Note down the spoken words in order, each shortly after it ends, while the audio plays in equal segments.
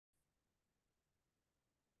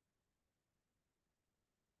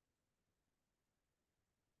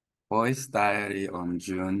Voice Diary on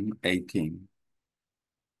June 18.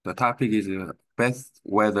 The topic is best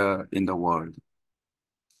weather in the world.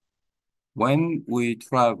 When we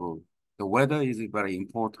travel, the weather is very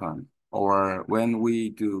important, or when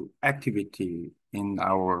we do activity in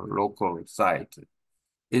our local site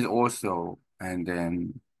is also, and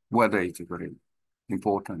then weather is a very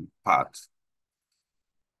important part.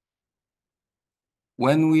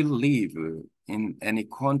 When we live in any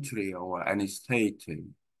country or any state,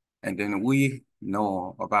 and then we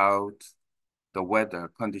know about the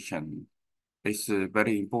weather condition is a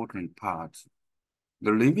very important part.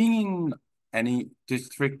 The living in any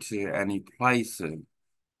district, any place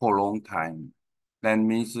for a long time, that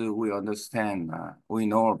means we understand, we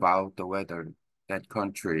know about the weather, that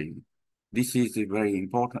country. This is a very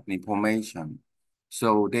important information.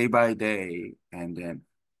 So day by day, and then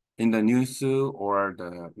in the news or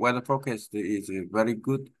the weather forecast is a very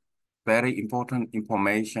good, very important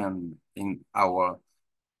information in our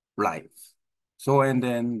life. So, and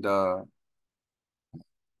then the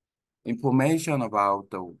information about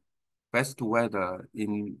the best weather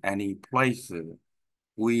in any place,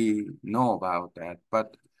 we know about that.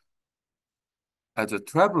 But as a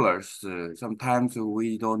travelers, sometimes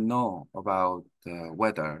we don't know about the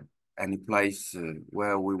weather, any place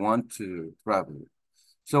where we want to travel.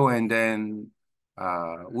 So, and then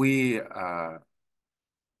we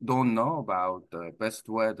don't know about the best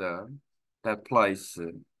weather, that place,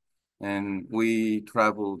 and we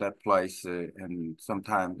travel that place, and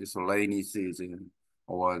sometimes it's a rainy season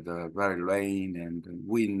or the very rain and the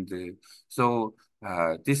wind. So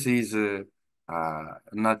this is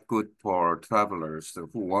not good for travelers who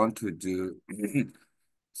want to do,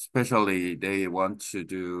 especially they want to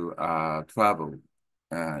do travel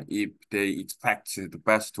if they expect the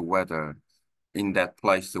best weather in that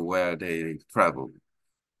place where they travel.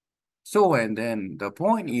 So, and then the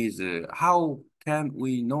point is, how can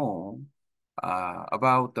we know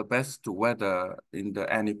about the best weather in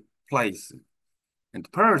the any place? And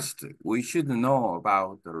first, we should know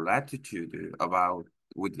about the latitude about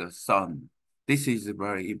with the sun. This is a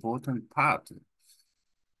very important part.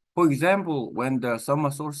 For example, when the summer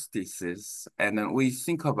solstice is, and then we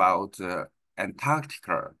think about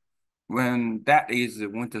Antarctica, when that is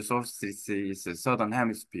winter solstice is the Southern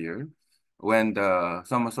Hemisphere, when the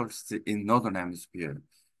summer solstice in Northern Hemisphere,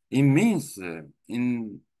 it means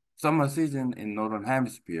in summer season in Northern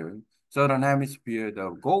Hemisphere, Southern Hemisphere, the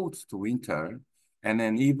goes to winter, and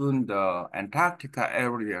then even the Antarctica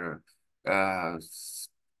area, uh,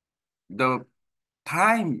 the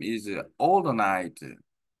time is all the night,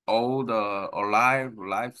 all the alive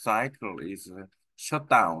life cycle is shut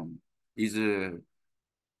down. Is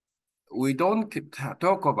we don't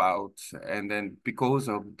talk about, and then because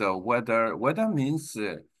of the weather, weather means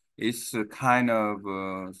it's kind of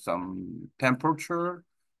some temperature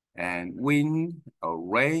and wind,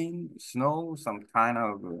 rain, snow, some kind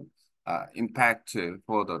of impact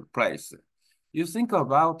for the place. You think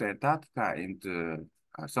about Antarctica in the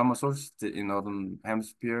summer solstice in Northern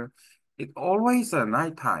Hemisphere, it always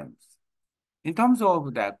night times. In terms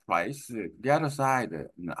of that place, the other side,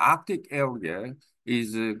 the Arctic area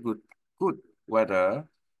is good weather.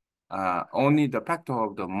 Only the factor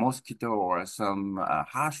of the mosquito or some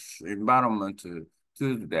harsh environment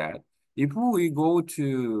to that. If we go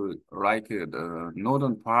to like the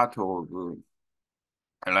northern part of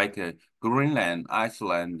like Greenland,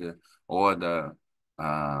 Iceland, or the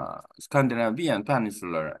Scandinavian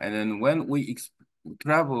Peninsula. And then when we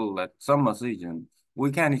travel at summer season,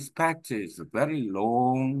 we can expect it's a very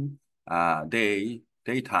long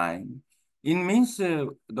daytime. It means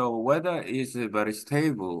the weather is very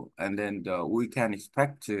stable, and then we can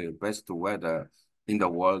expect best weather in the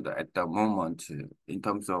world at the moment in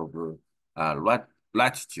terms of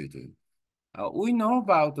latitude. We know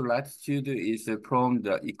about the latitude is from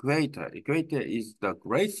the equator. Equator is the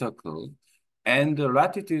great circle, and the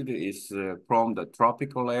latitude is from the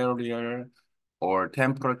tropical area or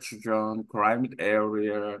temperature zone, climate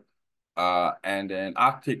area, and then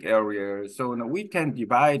Arctic area. So we can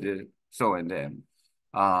divide it so and then.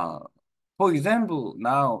 Uh, for example,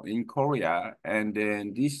 now in Korea, and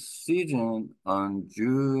then this season on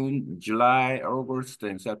June, July, August,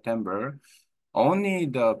 and September, only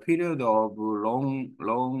the period of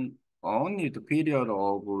only the period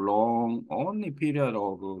of only period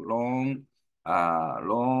of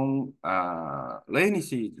rainy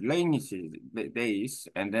season days,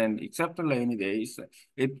 and then except the rainy days,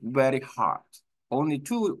 it's very hot. Only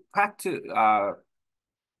two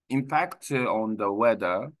impact on the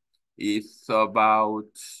weather is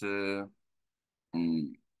about uh,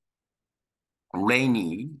 mm,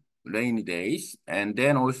 rainy. rainy days, and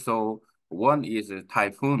then also one is a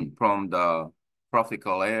typhoon from the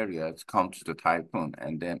tropical areas come to the typhoon,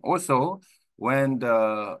 and then also when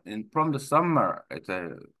the in from the summer, it's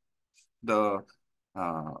the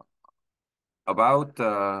uh, about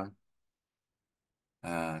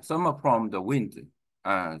summer from the wind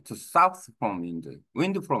to south from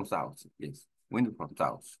wind from south, yes, wind from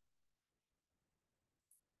south.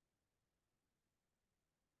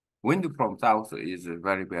 Wind from south is a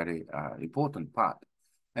very, very important part.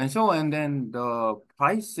 And so, and then the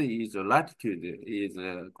price is latitude is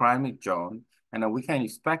a climate zone, and we can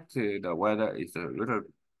expect the weather is a little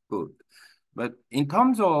good. But in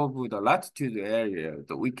terms of the latitude area,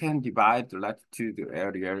 we can divide the latitude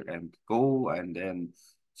area and go and then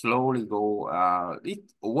slowly go.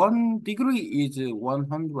 1 degree is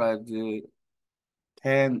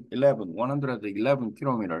 111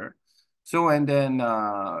 kilometer. So, and then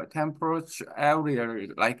temperature area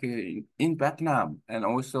like in Vietnam, and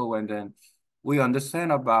also, and then we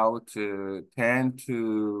understand about 10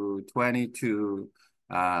 to 22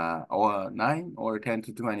 or 9 or 10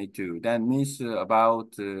 to 22. That means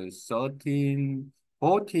about 13,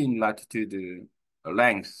 14 latitude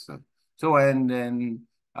length. So, and then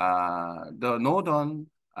the northern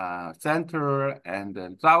center and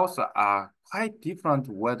then south are quite different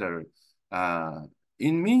weather. Uh,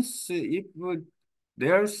 it means if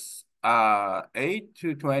there's 8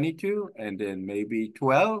 to 22 and then maybe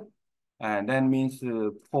 12, and that means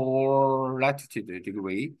 4 latitude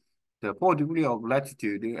degree, the 4 degree of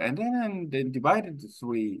latitude, and then divided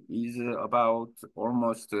three is about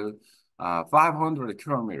almost 500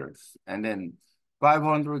 kilometers, and then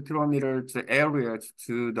 500 kilometers area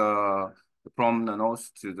to the from the north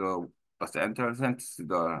to the center to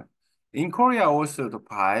the in Korea also the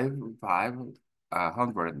five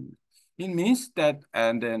hundred. It means that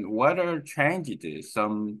and then weather changed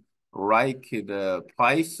some like the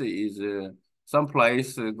price is some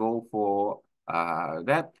place go for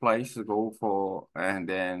that place go for and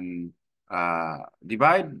then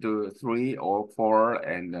divide the 3 or 4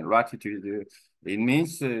 and then latitude. It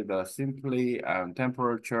means the simply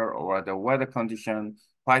temperature or the weather condition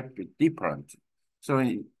quite different. So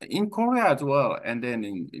in Korea as well, and then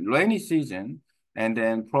in rainy season, and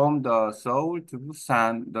then from the Seoul to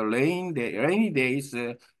Busan, the rainy days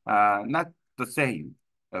not the same,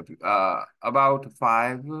 about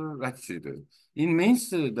 5 latitude. It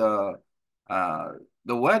means uh,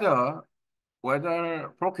 the weather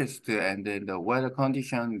forecast and then the weather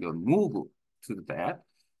condition will move to that.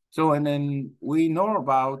 So, and then we know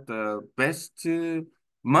about the best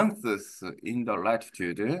months in the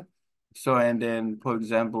latitude. So, and then, for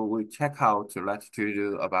example, we check out the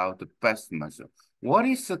latitude about the best months. What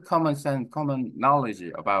is the common sense, common knowledge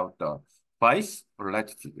about the place or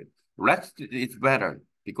latitude? Latitude is better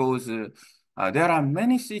because there are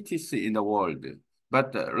many cities in the world,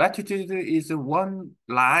 but latitude is one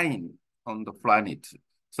line on the planet.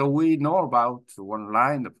 So we know about one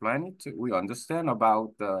line on the planet. We understand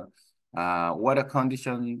about the weather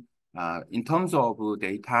condition in terms of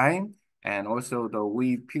daytime, and also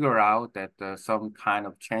we figure out that some kind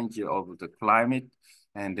of change of the climate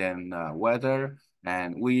and then weather,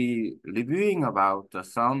 and we reviewing about the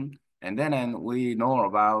sun, and then and we know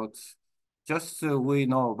about we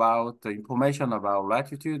know about the information about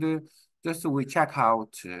latitude. Just we check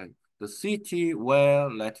out the city where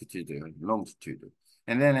latitude and longitude,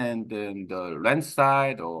 and then the land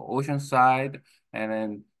side or ocean side, and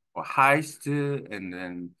then or heist, and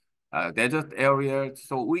then desert area.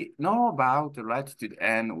 So we know about the latitude,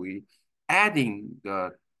 and we adding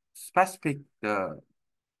the specific the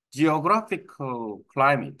geographical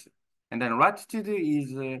climate, and then latitude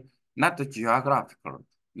is not the geographical.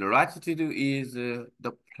 The latitude is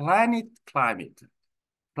the planet climate,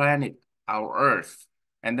 planet, our Earth.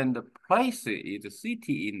 And then the place is the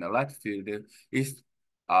city in the latitude is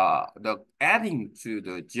the adding to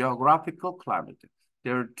the geographical climate.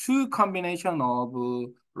 There are two combination of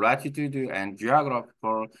latitude and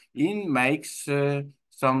geographical in makes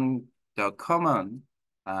some the common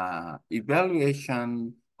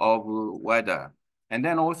evaluation of weather. And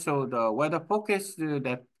then also the weather focus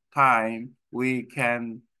that time we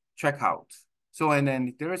can check out. So, and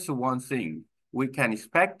then there is one thing we can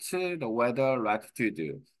expect the weather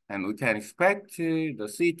latitude, and we can expect the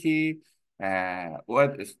city,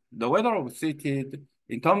 what is the weather of city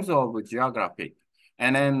in terms of geographic.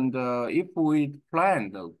 And then if we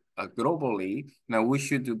plan globally, now we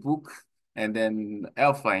should book and then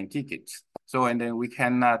airplane tickets. So, and then we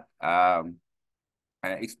cannot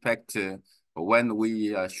expect when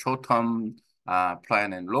we short-term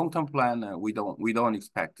plan and long-term plan, we don't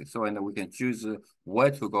expect. So and we can choose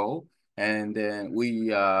where to go, and then we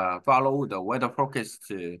follow the weather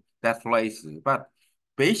forecast that place. But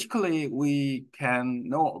basically, we can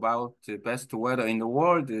know about the best weather in the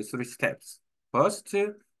world. Three steps. First,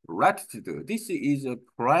 latitude. This is a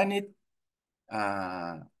planet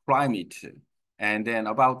uh, climate. And then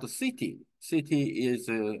about the city. City is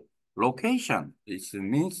location. It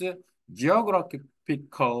means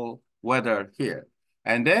geographical weather here.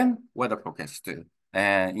 And then weather forecast.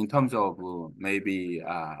 And in terms of maybe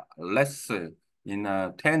less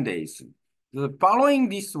in 10 days. Following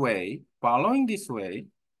this way, Following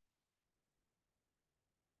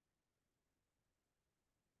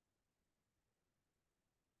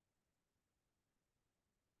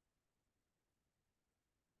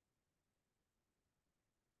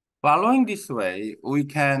this way, we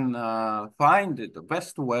can find the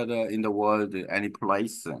best weather in the world, any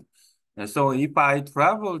place. And so if I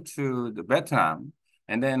travel to the Vietnam,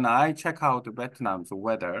 and then I check out the Vietnam's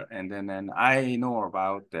weather, and then I know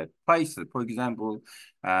about that place. For example,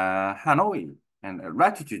 Hanoi and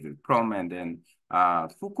latitude from and then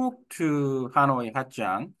Phuket to Hanoi, Hat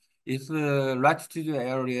Giang, is the latitude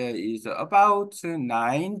area is about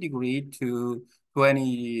 9 degree to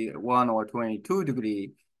 21 or 22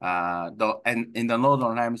 degree and in the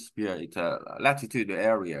Northern Hemisphere, it's a latitude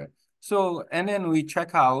area. So, and then we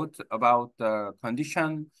check out about the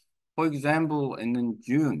condition, for example, in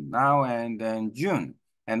June, now and then June.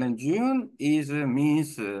 And then June is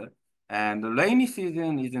means, and the rainy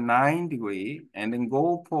season is 9 degree, and then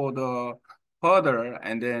go for the further,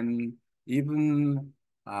 and then even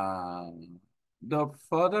uh, the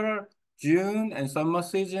further June and summer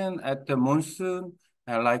season at the monsoon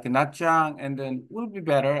like Nha Trang, and then will be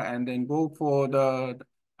better, and then go for the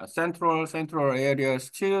central area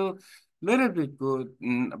still little bit good,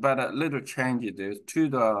 but a little changes to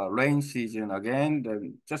the rain season again,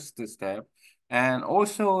 then just a step. And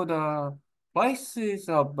also the places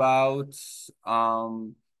about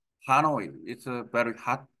Hanoi, it's very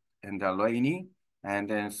hot and rainy. And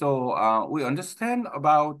then so we understand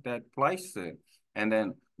about that place. And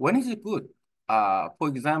then when is it good? For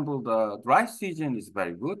example, the dry season is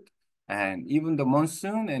very good, and even the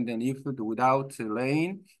monsoon, and then if it without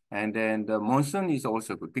rain, and then the monsoon is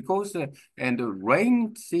also good because and the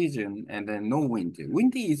rain season and then no wind.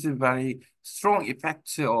 Wind is a very strong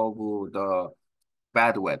effect of the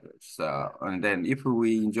bad weather. So, and then if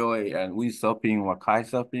we enjoy windsurfing or kite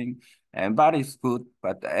surfing, and that is good,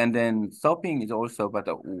 but and then surfing is also, but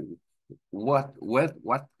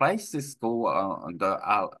what places go on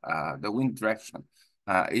the wind direction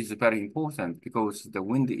is very important because the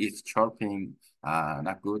wind is chirping,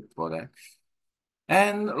 not good for that.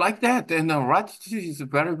 And like that, and latitude is a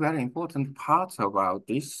very, very important part about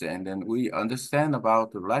this. And then we understand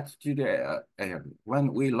about the latitude area.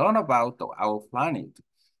 When we learn about our planet,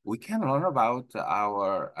 we can learn about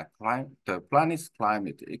our climate, the planet's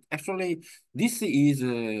climate. Actually, this is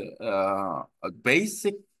a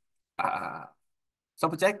basic uh,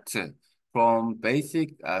 subject from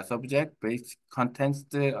basic subject, basic contents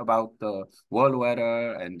about the world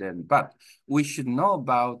weather, and then, but we should know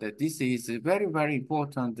about that this is very, very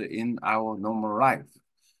important in our normal life.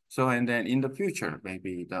 So, and then in the future,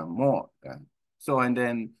 maybe the more. So, and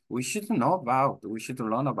then we should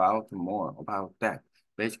learn about more about that.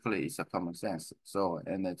 Basically, it's a common sense. So,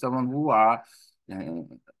 and then someone who are uh,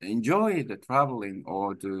 enjoy the traveling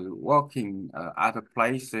or the working other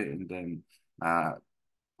places, and then uh,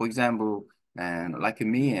 for example, and like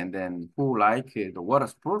me, and then who like the water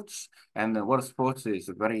sports, and the water sports is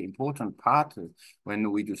a very important part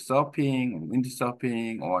when we do surfing, and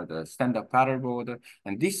windsurfing, or the stand-up paddleboard,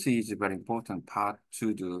 and this is a very important part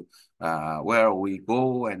to do where we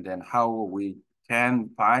go, and then how we can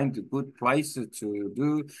find good places to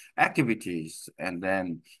do activities, and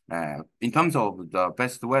then in terms of the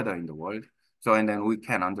best weather in the world. So, and then we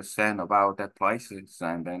can understand about that places,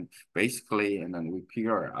 and then basically, and then we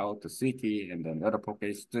figure out the city and then other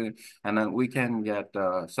pockets too, and then we can get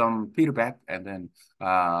some feedback, and then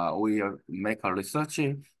we make a research.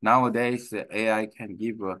 Nowadays, the AI can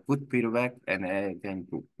give good feedback, and AI can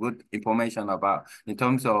give good information about in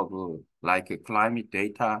terms of like climate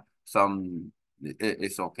data. Some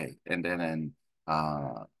it's okay, and then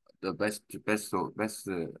the best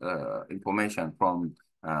information from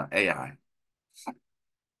AI.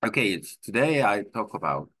 Okay, it's today I talk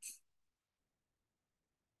about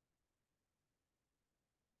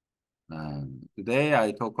today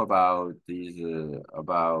I talk about these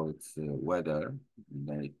about weather.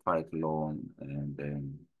 They quite long, and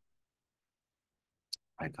then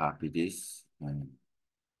I copy this.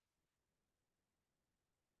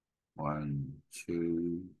 One,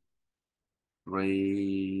 two,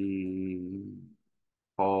 three,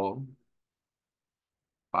 four,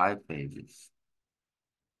 5 pages.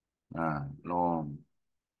 Long.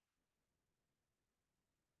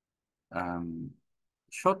 Um,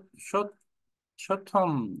 short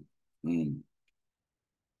term. mm,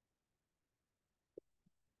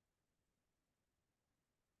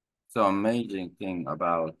 So amazing thing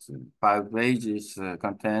about 5 pages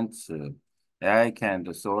contents. AI can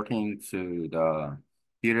the sorting to the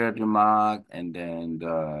period remark and then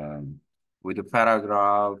with the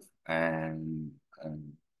paragraph and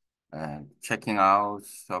checking out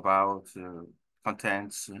about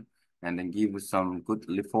contents and then give some good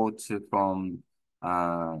reports from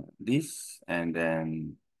this and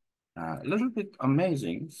then a little bit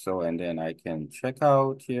amazing. So and then I can check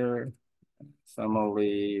out here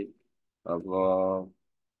summary of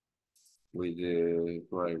with the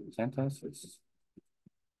correct sentences.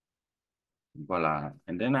 Voila.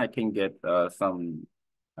 And then I can get some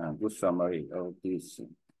good summary of this.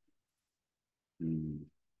 Mm,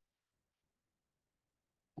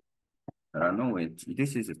 I don't know,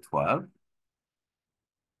 this is a 12.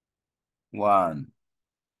 1,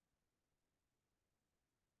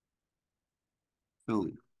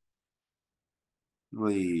 2,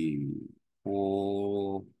 3,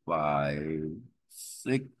 4, 5,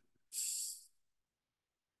 6,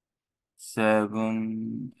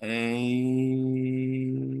 7, 8,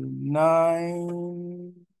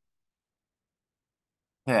 9,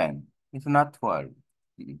 10. It's not 12.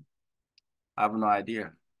 Mm, I have no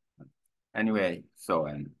idea. Anyway, so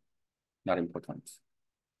and not important.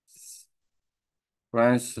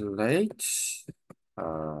 Translate,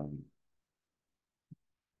 um,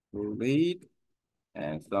 read,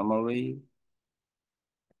 and summary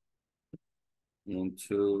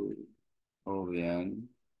into Korean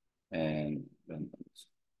and Vietnamese.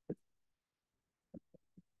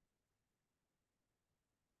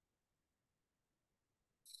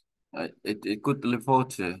 It could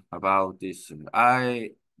report about this.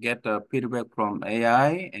 I get the feedback from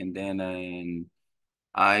AI and then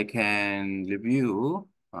I can review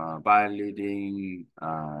by reading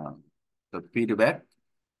the feedback.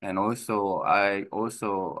 And I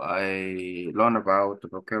learn about the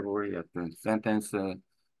vocabulary of the sentence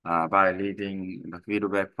by reading the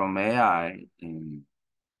feedback from AI in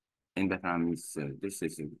Vietnamese. This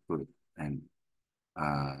is good. And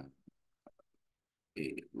uh,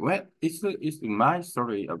 well, it's my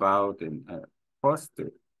story about first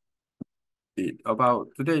about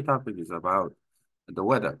today's topic is about the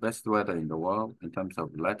weather, best weather in the world in terms of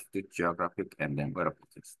latitude, geographic, and then weather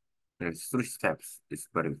forecast. There's 3 steps. It's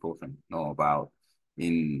very important to know about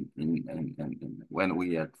in when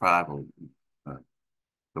we travel uh,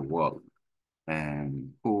 the world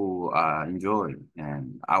and who enjoy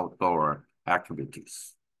and outdoor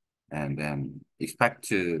activities and then expect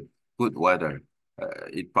to good weather.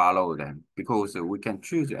 It follow them because we can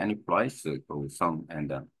choose any place to go some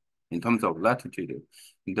and in terms of latitude,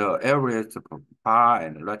 the areas of far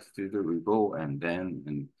and latitude we go and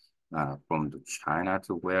then from the China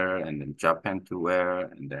to where and then Japan to where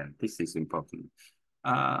and then this is important.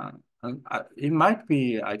 Uh, it might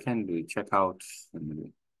be I can check out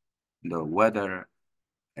the weather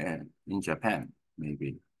in Japan,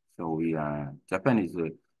 maybe. So Japan is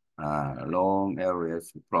long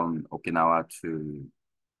areas from Okinawa to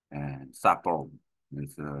Sapporo.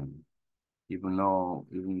 It's,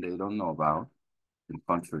 even they don't know about the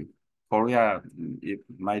country. Korea, it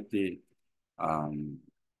might be, um,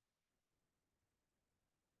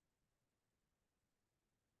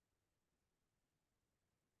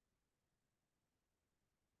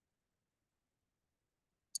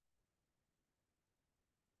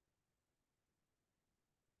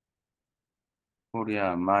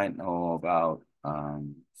 Korea might know about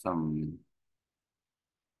some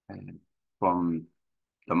uh, from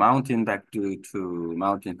the mountain back to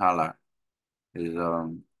Mountain Hala is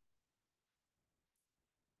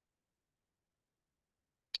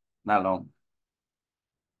not long.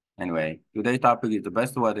 Anyway, today's topic is the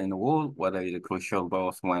best weather in the world. Weather is crucial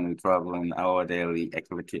both when we travel and our daily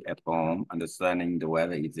activity at home. Understanding the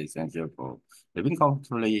weather is essential for living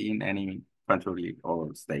comfortably in any country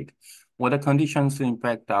or state. Weather conditions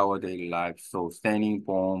impact our daily life, so staying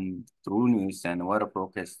informed through news and weather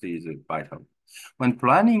forecast is vital. When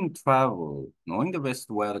planning travel, knowing the best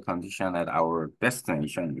weather condition at our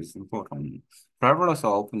destination is important. Travelers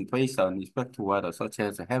often face unexpected weather such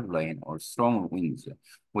as heavy rain or strong winds,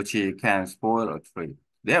 which can spoil a trip.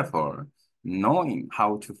 Therefore, knowing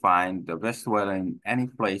how to find the best weather in any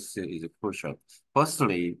place is crucial.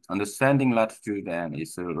 Firstly, understanding latitude and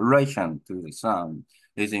its relation to the sun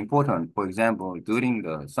is important. For example, during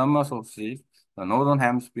the summer solstice, the Northern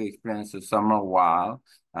Hemisphere experiences summer while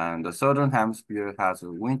and the Southern Hemisphere has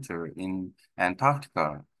a winter in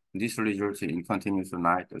Antarctica. This results in continuous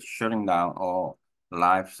night, shutting down all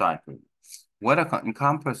life cycle. Weather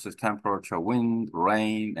encompasses temperature, wind,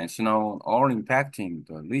 rain, and snow, all impacting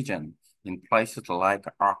the region in places like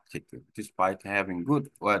Arctic. Despite having good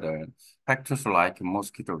weather, factors like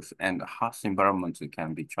mosquitoes and harsh environments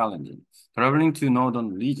can be challenging. Traveling to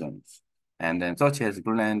northern regions, and then such as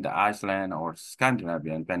Greenland, Iceland, or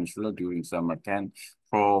Scandinavian Peninsula during summer can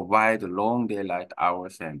provide long daylight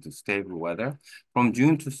hours and stable weather. From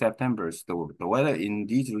June to September, the weather in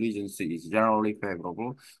these regions is generally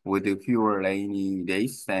favorable, with fewer rainy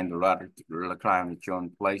days and rather climate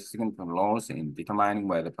zone plays significant roles in determining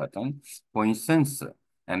weather pattern. For instance,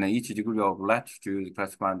 and each degree of latitude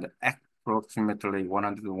corresponds approximately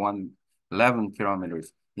 111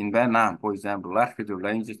 kilometers. In Vietnam, for example, latitude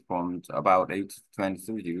ranges from about 8 to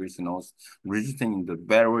 23 degrees north, resulting in the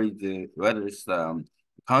varied weather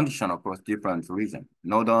condition across different regions.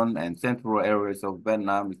 Northern and central areas of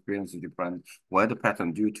Vietnam experience different weather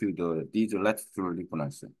pattern due to these latitude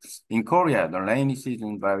differences. In Korea, the rainy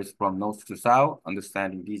season varies from north to south.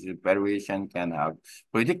 Understanding these variation can help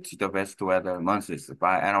predict the best weather months.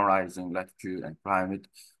 By analyzing latitude and climate,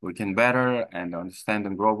 we can better and understand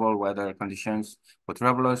the global weather conditions. For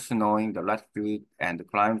travelers, knowing the latitude and the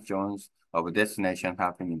climate zones of a destination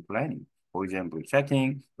helping in planning. For example,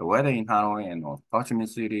 checking the weather in Hanoi and Ho Chi Minh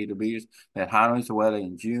City reveals that Hanoi's weather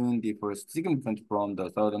in June differs significantly from the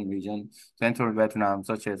southern region, central Vietnam,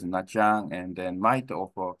 such as Nha Trang, and then might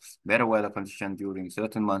offer better weather conditions during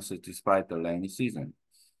certain months despite the rainy season.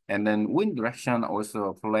 And then wind direction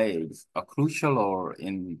also plays a crucial role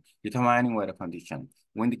in determining weather conditions.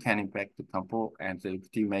 Wind can impact the tempo, and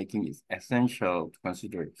safety making is essential to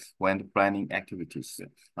consider when planning activities.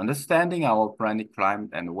 Understanding our planet climate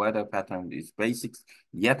and weather patterns is basic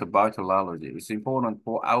yet vital knowledge. It's important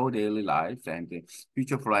for our daily lives and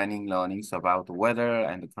future planning. Learnings about weather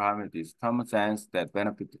and climate is common sense that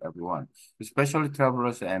benefit everyone, especially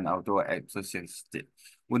travelers and outdoor enthusiasts.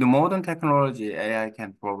 With modern technology, AI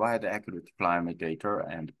can provide accurate climate data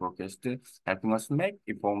and forecast, helping us make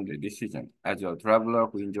informed decisions. As a traveler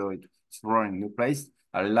who enjoyed exploring new places,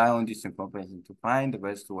 I rely on this information to find the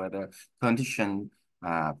best weather condition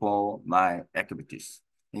for my activities.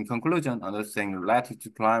 In conclusion, understanding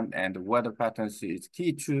latitude, climate, and weather patterns is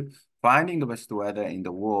key to finding the best weather in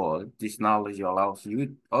the world. This knowledge allows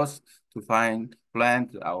us to plan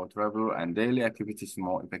our travel and daily activities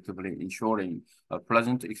more effectively, ensuring a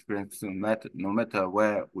pleasant experience no matter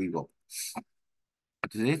where we go.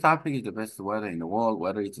 Today's topic is the best weather in the world.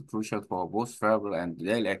 Weather is crucial for both travel and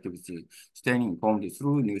daily activities. Staying informed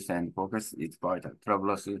through news and focus is vital.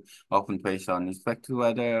 Travelers often face unexpected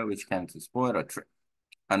weather, which can spoil a trip.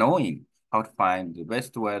 Knowing how to find the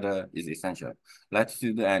best weather is essential.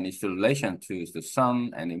 Latitude and its relation to the sun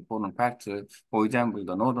an important factor. For example,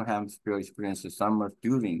 the Northern Hemisphere experiences summer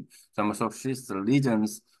during summer solstice. The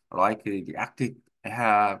regions like the Arctic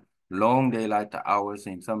have long daylight hours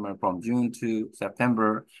in summer from June to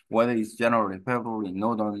September. Weather is generally favorable in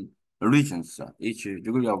northern regions. Each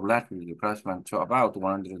degree of latitude corresponds to about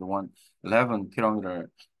 111 kilometers,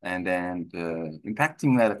 and then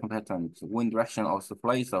impacting weather patterns. Wind direction also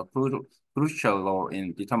plays a crucial role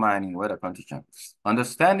in determining weather conditions.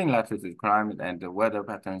 Understanding latitude, climate, and the weather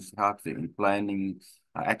patterns helps in planning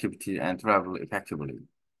activity and travel effectively.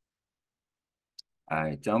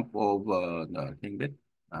 I jump over the thing bit.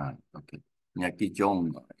 Okay. Nhật kỳ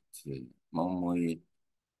chung mong 10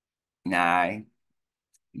 ngày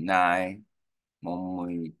ngày mong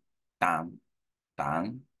 18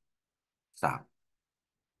 tháng 6.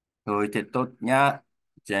 Thời tiết tốt nhất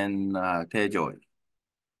trên thế giới.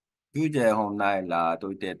 Chủ đề hôm nay là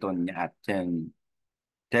thời tiết tốt nhất trên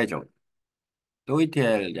thế giới. Thời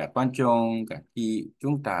tiết là quan trọng cả khi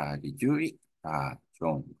chúng ta đi chú ý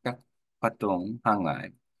trong các hoạt động hàng ngày.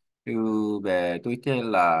 Từ về thời tiết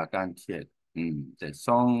là cần thiết để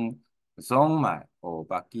sống mãi ở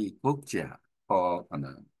bất kỳ quốc gia có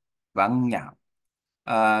vắng nhau.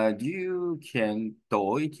 You can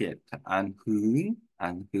đổi thiệt ảnh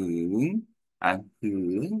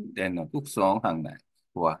hưởng đến cuộc sống hàng ngày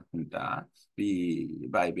của chúng ta vì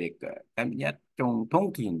bài việc em nhất trong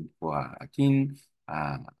thông tin của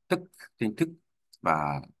tức tin tức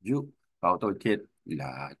và giúp bảo tôi thiệt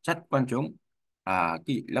là rất quan trọng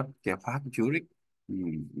kỹ lập kế hoạch du lịch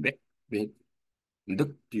biết biết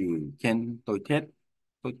đức từ trên tôi thiệt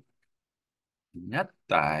tôi nhất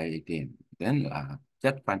tại điểm đến là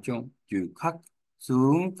rất quan trọng du khách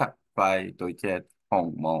xuống gặp phải tôi thiệt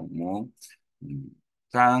không mong muốn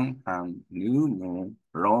chẳng hạn nếu như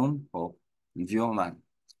lớn hoặc nhiều mạnh,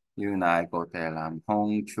 điều này có thể làm không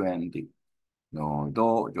truyền đi rồi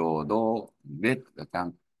biết được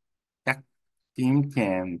các tín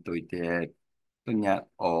kèm tùy tiện tôi nhắc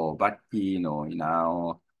ở bất kỳ nỗi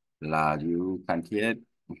nào là điều cần thiết.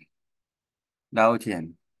 Đầu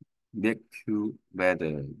tiên, biết cứu về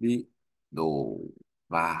ví độ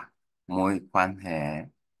và mối quan hệ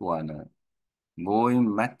của mỗi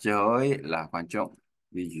mặt trời là quan trọng.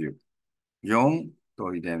 Ví dụ, giống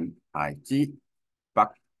tôi đến Hải Chí Bắc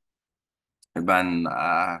bạn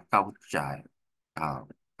cao trải cao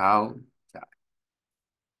cao trải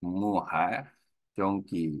mùa hạ trong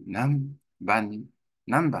kỳ năm bạn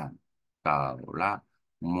cao là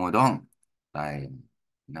mùa đông tại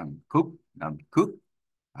Nam Cực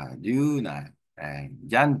dưới này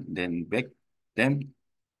dán đến bếp đêm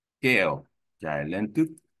kéo dài lên tức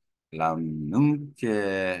làm nâng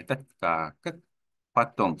chế tất cả các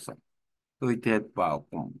hoạt động sống tôi thiệt vào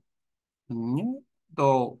cùng nhớ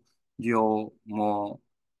tô vô mô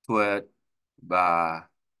thuệt và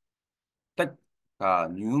tất cả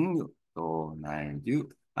những yếu tố này giúp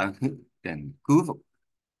ảnh hưởng đến cứu vực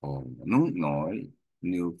của nông nổi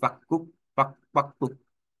như Bắc Cực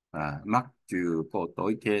mặc dù có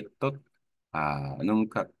tối thiệt tốt nâng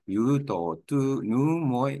các yếu tố từ nước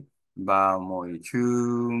muối và môi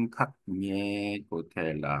trường khắc nhẹ có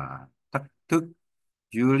thể là thách thức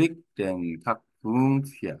du lịch trên các phương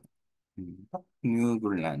diện Bắc như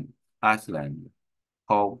Greenland, Iceland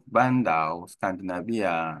hoặc bán đảo Scandinavia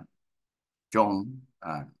trong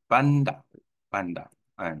bán đảo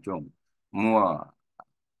trong mùa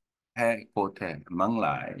hè có thể mang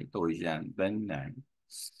lại thời gian bên này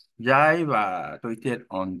dài và thời tiết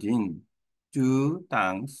ổn định từ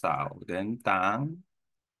tháng 6 đến tháng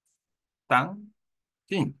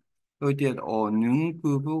 9. Thời tiết ở những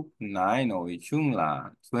khu vực này nói chung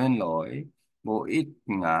là thuận lợi một ít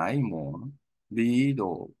ngày mùa ví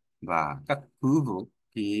dụ và các khu vực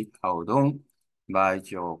thì hậu đông vai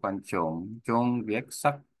trò quan trọng trong việc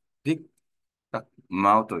xác định các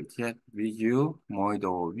mẫu thời tiết. Ví dụ mỗi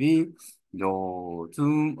độ vi độ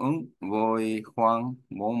tương ứng với khoảng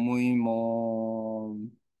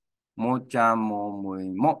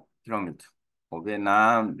 111 km. Ở Việt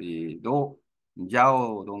Nam thì độ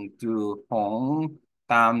dao động từ khoảng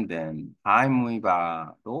 8 đến 23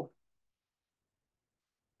 độ.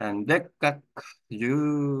 And đất các dự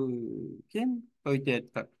kiến thời tiết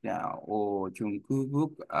khác nhau ở chung khu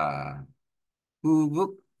vực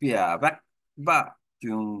phía Bắc và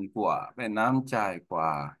Trung của Việt Nam trải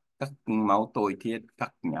qua các mẫu thời tiết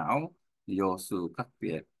khác nhau do sự khác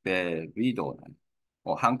biệt về ví dụ này.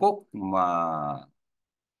 Ở Hàn Quốc mà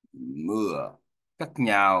mưa khác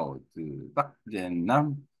nhau từ Bắc đến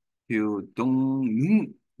Nam theo đúng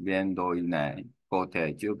những biến đổi này có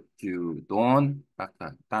thể giúp chủ đoán các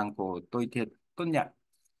tăng của thời tiết tốt nhất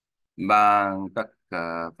bằng các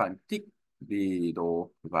phân tích vì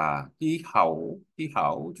độ và khí hậu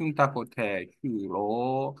chúng ta có thể hiểu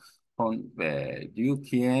rõ hơn về điều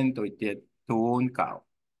kiện thời tiết toàn cầu.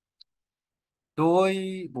 Tôi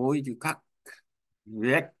với du khách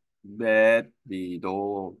viết về vì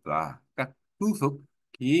độ và các khu vực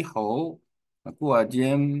khí hậu của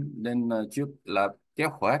Diệm nên trước là kế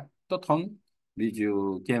hoạch tốt hơn. Ví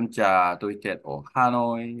dụ kiểm tra thời tiết ở Hà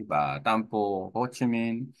Nội và thành phố Hồ Chí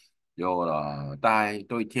Minh, rồi là tại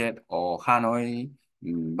thời tiết ở Hà Nội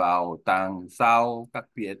vào tháng 6 các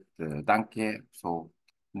biệt đăng ký số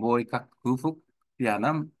với các khu vực phía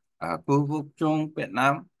Nam, khu vực trong Việt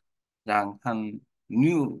Nam rằng hàng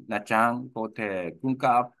New Nha Trang có thể cung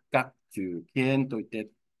cấp các sự kiện thời tiết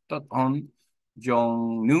tốt hơn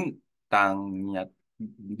trong những tháng nhật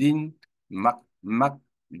định mặc mặc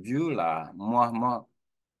dù là mùa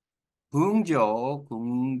hướng dẫn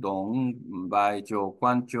cũng đóng vai trò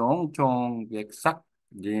quan trọng trong việc xác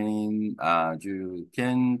định dự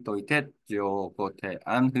kiến thời tiết do có thể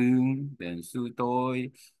ảnh hưởng đến sự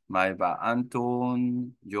tối mai và an toàn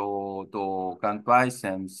do tổ cần phải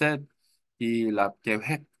xem xét khi lập kế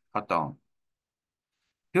hoạch hoạt động.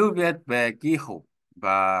 Hiểu biết về khí hậu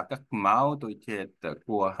và các mẫu thời tiết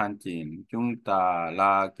của hành trình chúng ta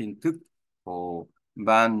là kiến thức của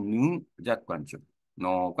bạn những rất quan trọng.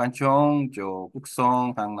 Nó quan trọng cho cuộc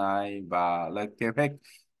sống hàng ngày và là kế hoạch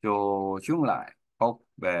cho tương lai. Học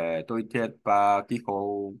về thời tiết và khí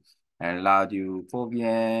hậu là điều phổ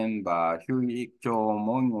biến và hữu ích cho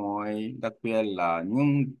mỗi người, đặc biệt là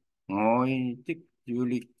những người thích du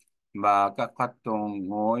lịch và các hoạt động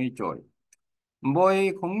ngoài trời.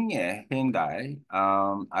 Với công nghệ hiện đại,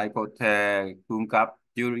 ai có thể cung cấp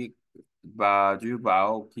du lịch và dự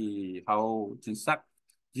báo khí hậu chính xác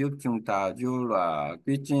giúp chúng ta dù là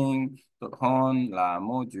quy trình tốt hơn là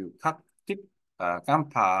mô dù khắc thích khám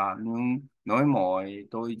phá những nỗi mỏi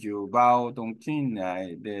tôi dù vào thông tin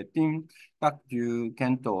này để tìm các dự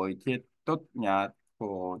khen tội thiết tốt nhất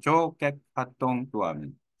của cho các hoạt động của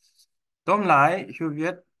mình. Tóm lại, hiểu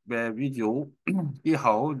biết về ví dụ khí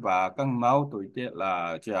hậu và các mẫu thời tiết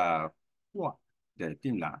là chả quá để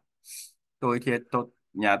tin là thời tiết tốt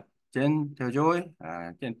nhất trên thế giới.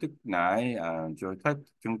 Trên thực này cho phép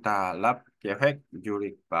chúng ta lập kế hoạch du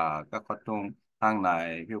lịch và các hoạt động hàng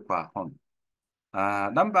ngày hiệu quả hơn.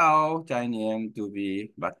 Đảm bảo trải nghiệm thú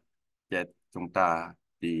vị và chết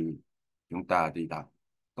đi chúng ta đi đâu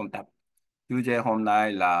công tác. Chủ đề hôm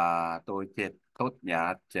nay là tôi thiệt tốt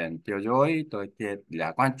nhất trên thế giới. Tôi thiệt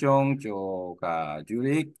là quan trọng cho cả du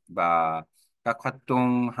lịch và các hoạt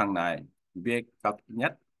động hàng ngày. Việc cập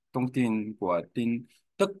nhật thông tin của tin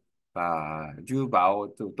tức và dự báo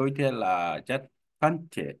từ tôi thiệt là rất cần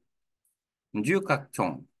thiết. Giữa các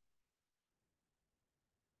chủng,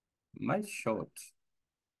 my short,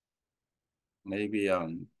 maybe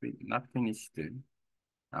not finished.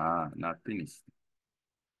 Not finished.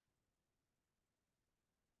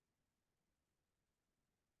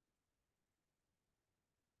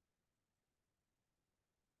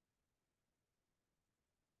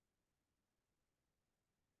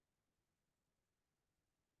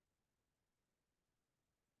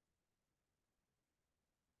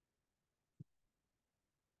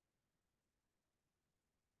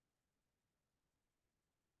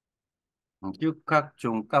 Trước các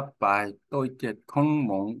trung cấp bài, tôi triệt không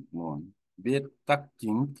muốn muốn biết các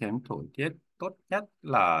chính kiến thổi tiết tốt nhất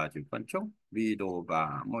là chữ quan trọng, vì đồ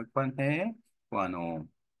và mối quan hệ của nó.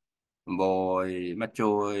 Bồi mặt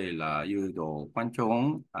trời là yếu tố quan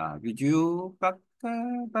trọng, ví dụ các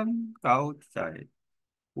băng cao chạy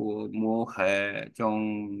của mùa hè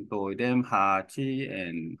trong tôi đêm hạ chỉ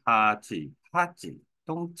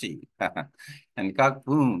冬季and các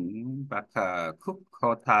vùng các khúc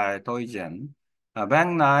khó thải tôi dẫn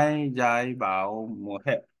ban ngày dài vào mùa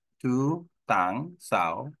hè thứ tháng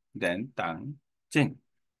 6 đến tháng 9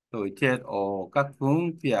 tôi thiết ở các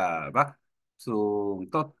vùng phía Bắc xuống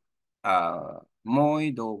tốt à,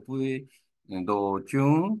 mỗi đồ vui đồ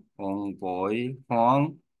chúng cùng với khoảng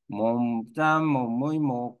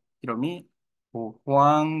 111 km của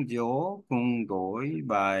khoảng giữa cùng đối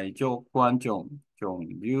bài cho quan trọng trong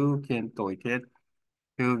điều kiện thời tiết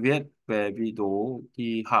hiểu biết về biến đổi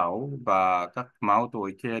khí hậu và các mẫu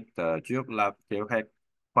thời tiết trước lập kế hoạch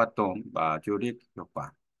hoạt động và du lịch hiệu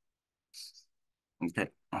quả. Okay.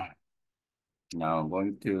 Now I'm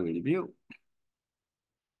going to review.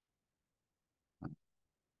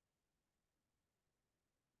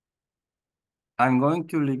 I'm going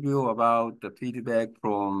to review about the feedback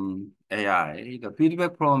from AI. The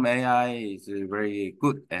feedback from AI is very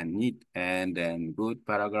good and neat, and then good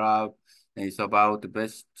paragraph is about the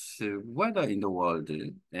best weather in the world,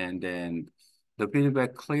 and then the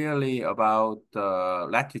feedback clearly about the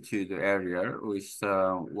latitude area, which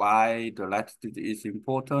why the latitude is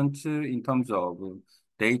important in terms of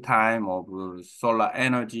daytime of solar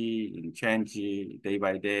energy and change day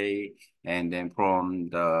by day, and then from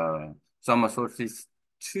the summer solstice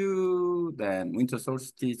to then winter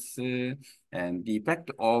solstice, and the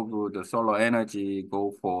effect of the solar energy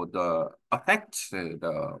go for the affect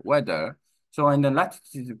the weather. So and the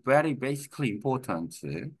latitude is very basically important.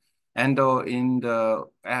 And in the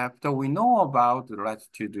after we know about the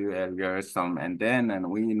latitude area some and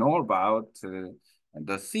we know about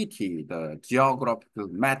the city, the geographical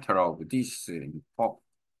matter of this and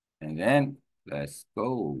then let's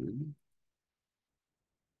go.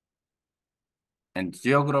 And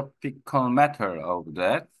geographical matter of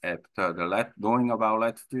that after the going about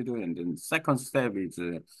latitude, and then second step is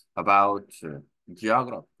about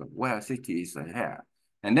geography, where city is here.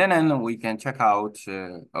 And then we can check out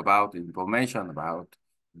about information about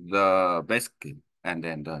the basic and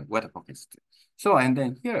then the weather forecast. So and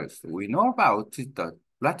then here we know about the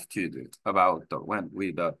latitude about the when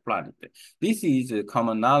with the planet. This is a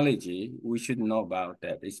common knowledge. We should know about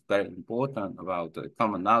that. It's very important about the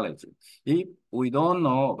common knowledge. If we don't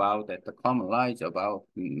know about that, the common knowledge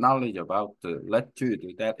about the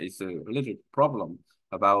latitude, that is a little problem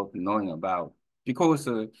about knowing about. Because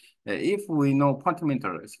if we know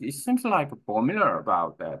Continental, it seems like a formula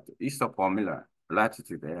about that. It's a formula,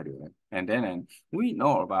 latitude area. And then we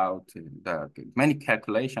know about the many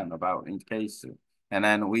calculation about in case, and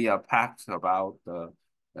then we are packed about the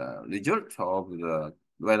result of the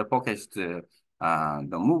weather forecast, the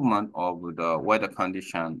movement of the weather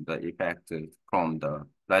condition, the effect from the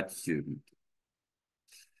latitude.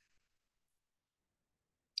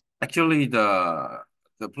 Actually,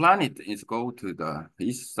 the planet is go to the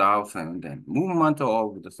east south and then movement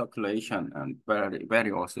of the circulation and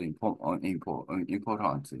very also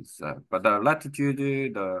important is but the latitude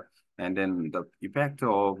the and then the effect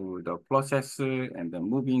of the process and then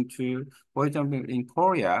moving to, for example, in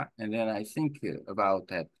Korea, and then I think about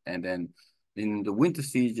that, and then in the winter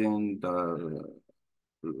season the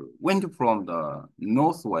wind from the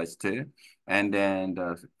northwest and then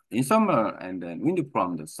in summer and then wind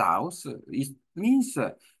from the south. It means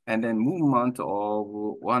and then movement of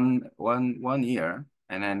one year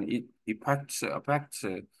and then it affects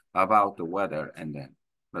about the weather and then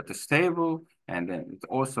but the stable and then it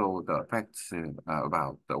also the effects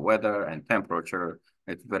about the weather and temperature.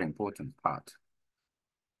 It's very important part.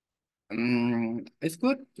 It's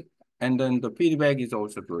good. And then the feedback is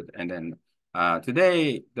also good. And then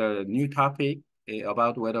today, the new topic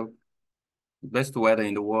about weather, best weather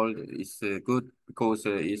in the world is good because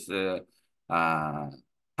it's uh,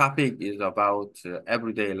 topic is about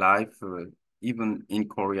everyday life, even in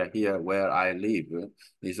Korea here where I live,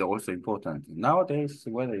 is also important. Nowadays,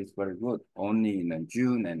 weather is very good, only in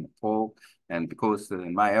June and fall, and because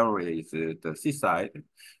my area is the seaside.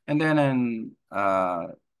 And then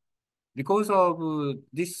because of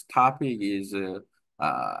this topic is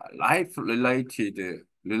life related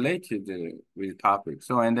with topic.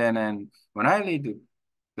 So and then and when I read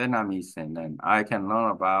Vietnamese and then I can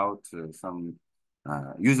learn about some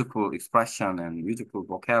useful expression and useful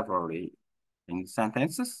vocabulary in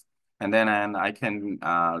sentences, and then and I can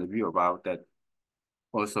review about that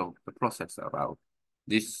also the process about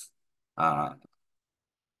this uh,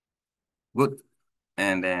 good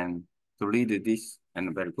and then to read this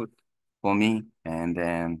and very good for me and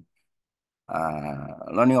then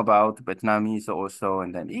learning about Vietnamese also,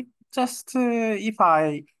 and then it just if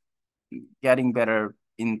I getting better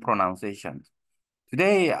in pronunciation.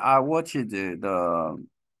 Today I watched the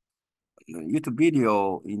YouTube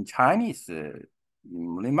video in Chinese.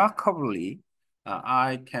 Remarkably,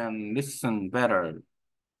 I can listen better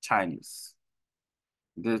Chinese.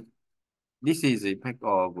 The This is the effect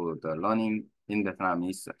of the learning in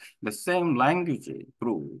Vietnamese. The same language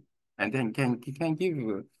group, and then can give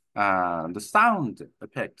the sound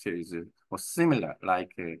effect is or similar,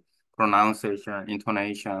 like pronunciation,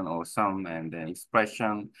 intonation, or some, and then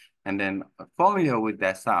expression, and then familiar with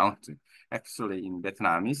that sound. Actually, in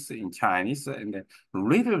Vietnamese, in Chinese, and then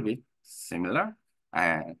little bit similar,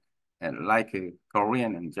 uh, and like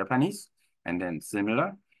Korean and Japanese, and then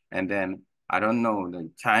similar, and then I don't know the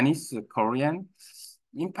Chinese, Korean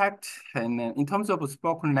impact, and in terms of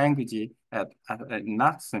spoken language,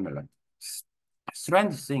 not similar.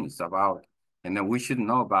 Strange things about, and then we should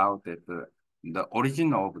know about the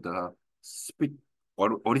origin of the speak,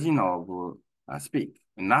 or origin of speak,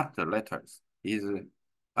 not the letters, is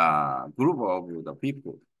a group of the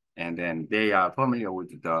people, and then they are familiar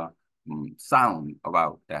with the sound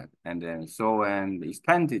about that, and then so and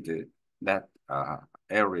expanded that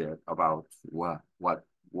area about what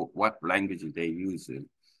language they use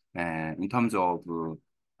in terms of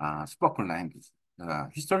spoken language.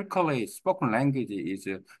 Historically, spoken language is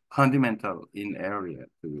fundamental in area.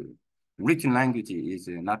 Written language is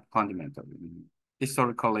not fundamental.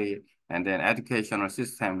 Historically, and then educational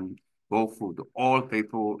system go for all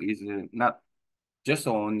people is not just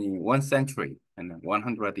only 1 century and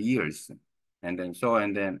 100 years. And then so,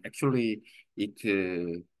 and then actually it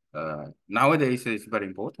nowadays is very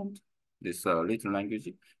important, this little language,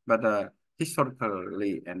 but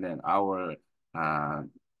historically, and then our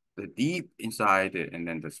the deep inside and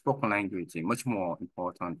then the spoken language is much more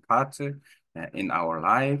important part in our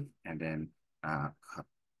life, and then uh,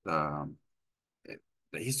 the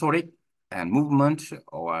the historic and movement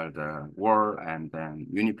or the war and then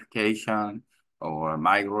unification or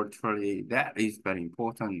migratory, that is very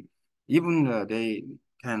important. Even they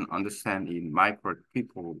can understand in migrant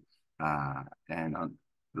people and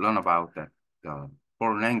learn about the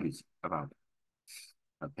foreign language about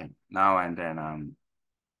it. Okay, now and then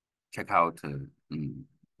check out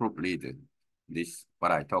group leader. This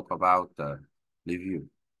what I talk about the review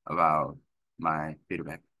about my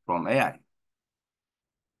feedback from AI.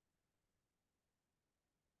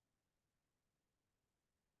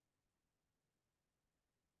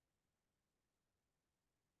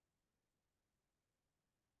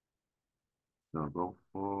 So go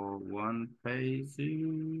for one page,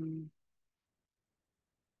 two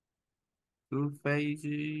page.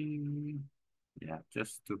 Yeah,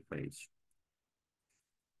 just two page.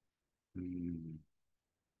 Mm.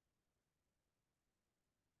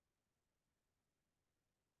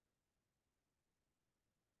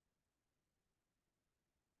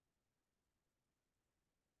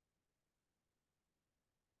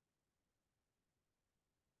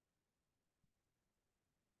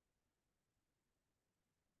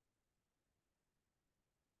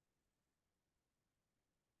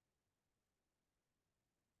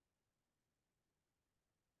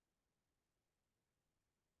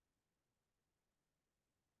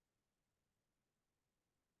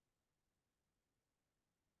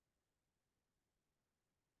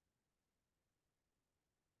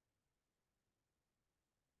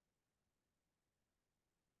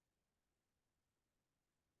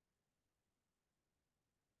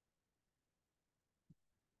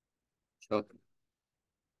 short,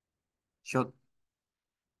 short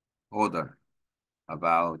order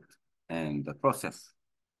about and the process.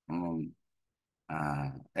 Um,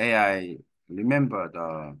 AI remember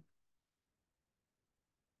the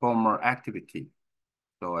former activity.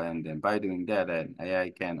 So, and then by doing that, then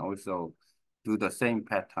AI can also do the same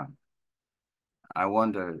pattern. I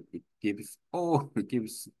wonder it gives, oh, it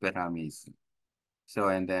gives Vietnamese. So,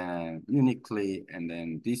 and then uniquely, and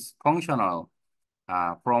then this functional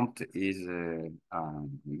prompt is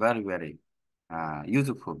very, very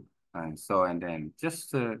useful. And so, and then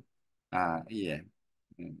just, yeah,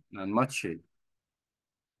 not much.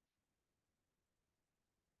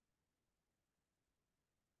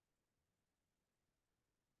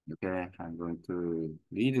 Okay, I'm going to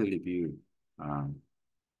read a review um,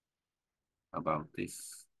 about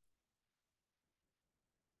this.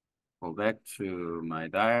 Go back to my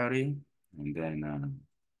diary, and then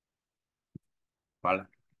voila.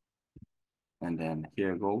 And then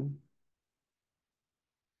here go.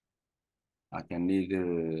 I can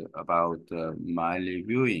read about my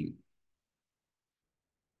reviewing.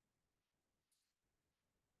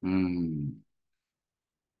 Hmm.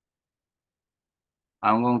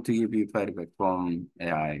 I'm going to give you feedback from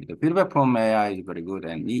AI. The feedback from AI is very good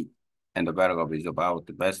and neat, and the paragraph is about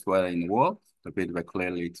the best weather in the world. The feedback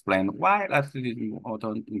clearly explains why latitude is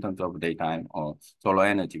important in terms of daytime or solar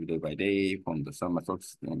energy day by day, from the summer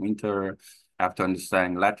solstice and winter. After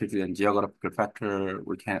understanding latitude and geographical factor,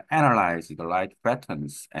 we can analyze the light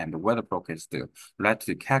patterns and the weather forecast. The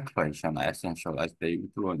latitude calculation are essential as they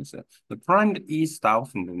influence the current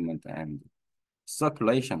east-south movement and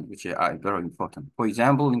circulation, which are very important. For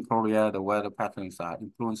example, in Korea, the weather patterns are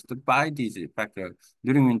influenced by these factors.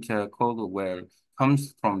 During winter, cold weather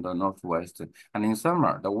comes from the northwest, and in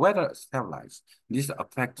summer, the weather stabilizes. This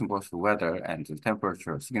affects both weather and the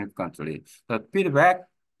temperature significantly. The feedback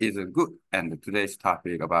is good, and today's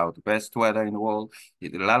topic about the best weather in the world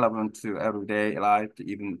is relevant to everyday life.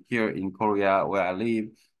 Even here in Korea, where I live,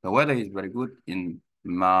 the weather is very good in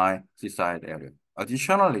my seaside area.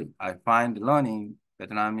 Additionally, I find learning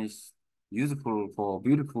Vietnamese useful for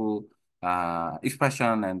beautiful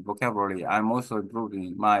expression and vocabulary. I'm also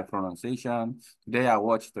improving my pronunciation. Today, I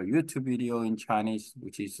watched a YouTube video in Chinese,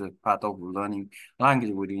 which is a part of learning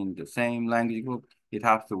language within the same language group. It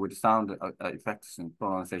helps with sound effects in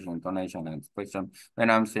pronunciation, intonation, and expression.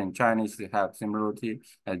 When I'm saying Chinese, they have similarity.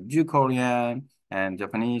 Do Korean and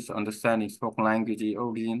Japanese understanding spoken language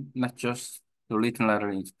origin, not just the written letter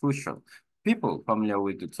is crucial. People familiar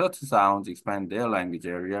with the certain sounds expand their language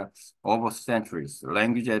area over centuries. The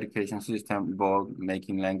language education system evolved,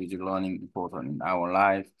 making language learning important in our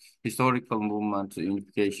life. Historical movement,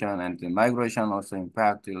 unification, and the migration also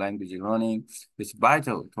impact the language learning. It's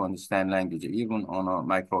vital to understand language even on a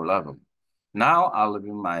micro level. Now I'll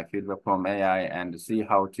review my feedback from AI and see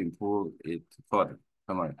how to improve it further.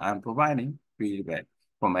 Summary. I'm providing feedback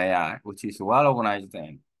from AI, which is well organized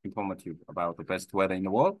and informative about the best weather in the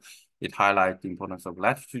world. It highlights the importance of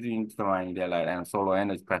latitude in determining daylight and solar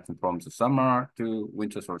energy pattern from the summer to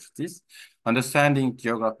winter solstice. Understanding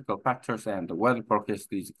geographical factors and the weather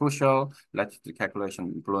forecast is crucial. Latitude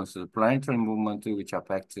calculation influences planetary movement, which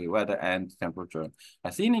affects the weather and temperature.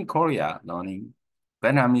 As seen in Korea, learning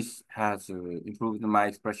Vietnamese has improved my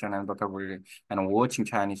expression and vocabulary, and watching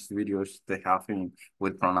Chinese videos, they help me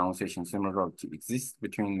with pronunciation similar to exist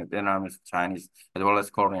between the Vietnamese, Chinese, as well as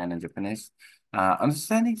Korean and Japanese.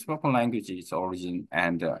 Understanding spoken language, its origin,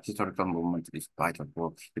 and historical movement is vital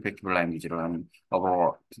for effective language learning.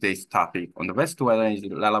 Overall, today's topic on the best weather is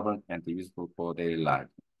relevant and useful for daily life.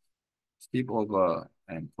 Skip over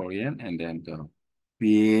and Korean, and then the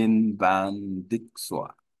Bien Van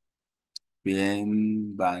Dixua.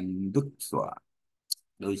 Bien Van Dixua.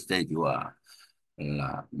 Đôi tay của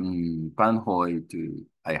là phản hồi từ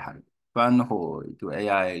AI. Phản hồi từ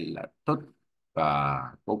AI là tốt và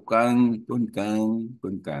cố gắng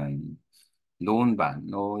luôn bạn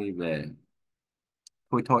nói về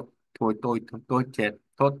thôi tôi chết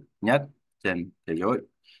tốt nhất trên thế giới.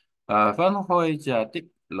 Phản hồiจะtiết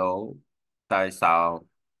lộ tại sao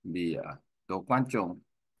vì độ quan trọng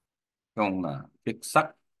trong việc sắc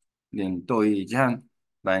liền tôi gian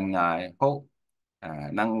ban ngày hốt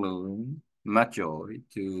năng lượng mặt trời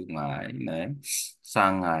từ ngày này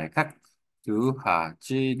sang ngày khác thứ hạ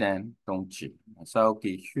chỉ đến冬季sau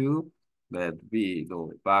khi hữu về vị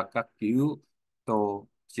độ và các yếu tố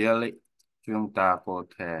địa lý chúng ta có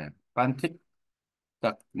thể phân tích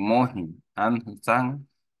các mô hình ánh sáng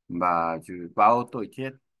và dự báo thời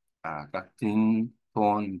tiết các tình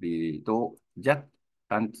huống bị độ rất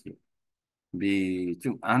cần thiết bị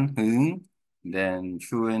chịu ảnh hưởng đến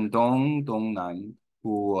truyền động đông nam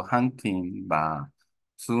của hành trình và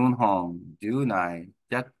xu hướng du này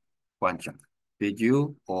rất quan trọng. Ví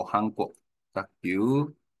dụ ở Hàn Quốc, các yếu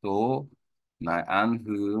tố này ảnh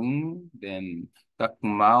hưởng đến các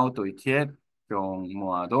mẫu thời tiết trong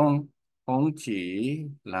mùa đông, không chỉ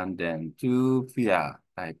là đến từ phía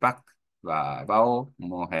Tây Bắc và vào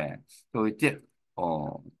mùa hè. Thời tiết ở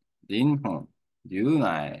Đinh Hồng dưới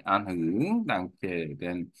này ảnh hưởng đáng kể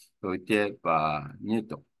đến thời tiết và nhiệt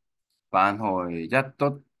độ. Phản hồi rất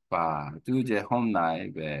tốt và chủ đề hôm nay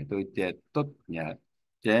về thời tiết tốt nhất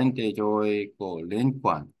trên thế giới có liên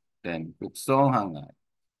quan đến cuộc sống hàng ngày.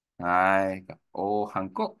 Hai, ở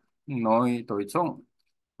Hàn Quốc, nói tôi chung,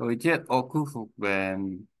 thời tiết ở khu vực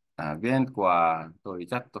bên của tôi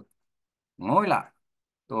rất tốt. Ngồi lại,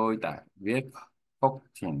 tôi đã viết phúc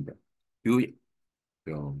trình được chú ý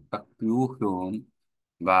rồi các cứu hướng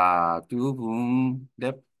và chú vùng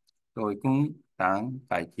đẹp tôi cũng đang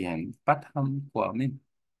cải thiện phát âm của mình.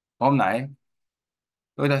 Hôm nay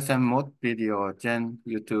tôi đã xem một video trên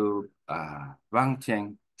YouTube vang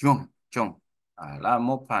trên chuông chuông là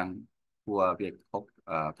một phần của việc học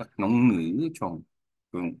các ngôn ngữ trong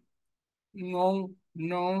cùng ngôn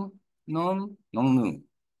ngôn ngôn ngôn ngữ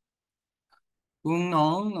cũng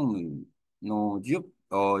ngôn ngữ nó giúp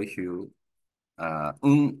tôi hiểu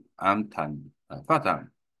âm thanh phát âm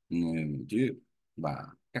ngữ chữ và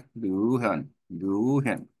các biểu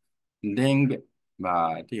hiện liên biệt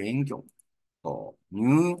và tiếng dụng có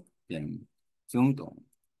như tiếng Trung Đông,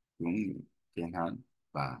 cũng như tiếng Hàn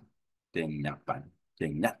và tiếng Nhật Bản,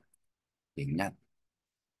 tiếng Nhật.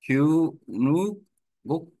 Thiếu nước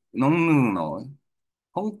gốc ngôn ngữ nói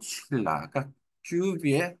không chỉ là các chữ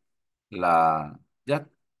viết là rất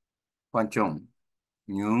quan trọng,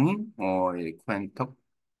 những người quen thuộc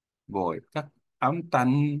với các âm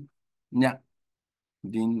thanh nhạc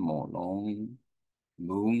đến một lòng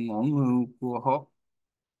ngôn ngữ của họ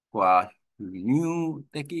qua nhiều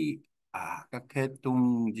thế kỷ các hệ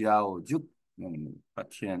thống giáo dục phát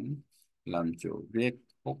triển làm cho việc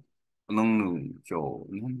học ngôn ngữ trở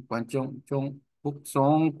nên quan trọng trong cuộc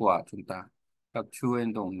sống của chúng ta. Các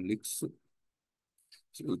truyền thống lịch sử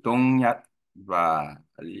sự thống nhất và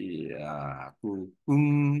cùng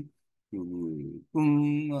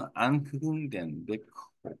cùng ảnh hưởng đến việc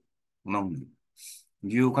học ngôn ngữ.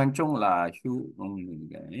 Điều quan trọng là hiểu ngôn ngữ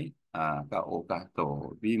đấy các ô các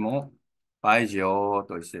tổ vi mô. Bây giờ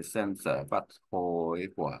tôi sẽ xem giải pháp hồi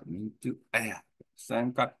của mình chữ AI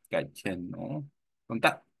xem các cái trên nó công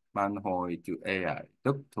tác ban hồi chữ AI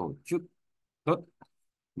tức tổ chức tốt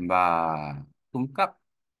và cung cấp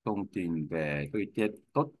thông tin về thời tiết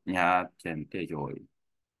tốt nhất trên thế giới.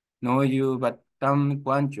 Nội dung và tầm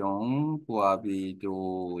quan trọng của ví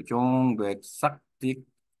dụ trong việc xác định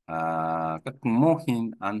các mô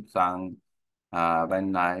hình an toàn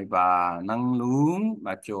bên này và năng lượng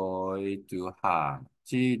mặt trời từ hạ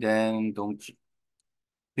chỉ đến đông chí.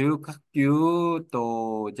 Thiếu các yếu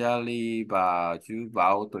tố gia lý và dự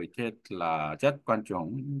báo thời tiết là rất quan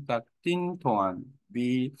trọng. Các tính toán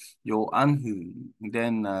vì dụ ảnh hưởng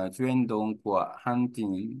đến chuyển động của hành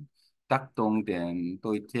tinh tác động đến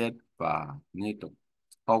thời tiết và nhiệt độ.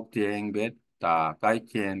 Học tiếng biết đã cải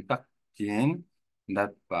thiện các chiến đặt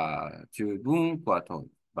và chữ vững của tôi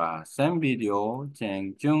và xem video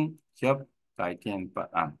trên chương giúp cải thiện phát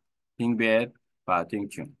âm, tiếng Việt và tiếng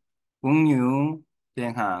Trung cũng như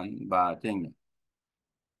tiếng Hàn và tiếng Nhật.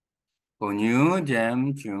 Có nhiều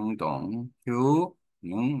điểm trường đồng thiếu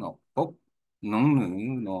những ngọc bốc, ngôn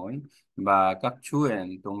ngữ nói và các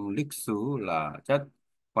chuyện trong lịch sử là rất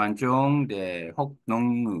quan trọng để học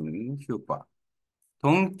ngôn ngữ hiệu quả.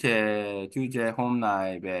 Thống chế chủ đề hôm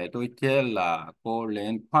nay về tôi tiết là có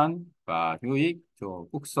liên quan và hữu ích cho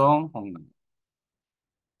cuộc sống hôm nay.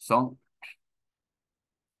 Sống